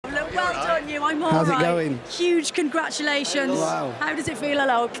I'm all How's right. it going? Huge congratulations. Wow. How does it feel,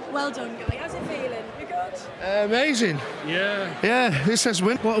 Alok? Well done, guy. How's it feeling? You good? Amazing. Yeah. Yeah, this says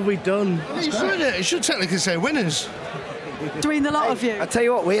win. What have we done? You should, it should technically say winners. Between the lot of you. I tell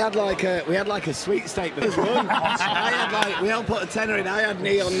you what, we had like a sweepstake, but we all put a tenner in. I had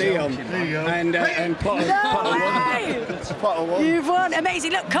neon. There you go. And pot of one. You've won.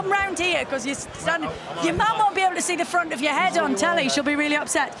 Amazing. Look, come round here because you're standing. Your mum won't be able to see the front of your head on telly. She'll be really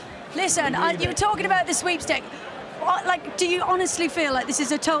upset. Listen, you were talking about the sweepstake. Like, do you honestly feel like this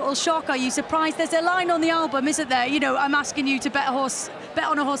is a total shock? Are you surprised? There's a line on the album, isn't there? You know, I'm asking you to bet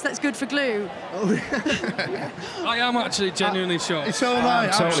on a horse that's good for glue. I am actually genuinely shocked. So am I.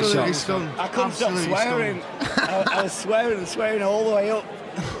 totally Absolutely shocked. stunned. I couldn't stop Absolutely swearing. I was swearing all the way up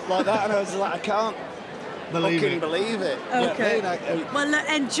like that, and I was like, I can't fucking believe it. Okay. You know what I mean? Well, look,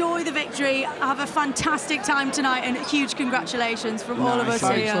 enjoy the victory. Have a fantastic time tonight, and huge congratulations from all of us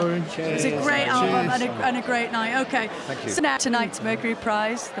here. It's a great album and a great night. Okay. Thank you. So now tonight's Mercury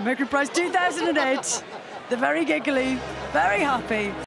Prize, the Mercury Prize 2008. They're very giggly, very happy.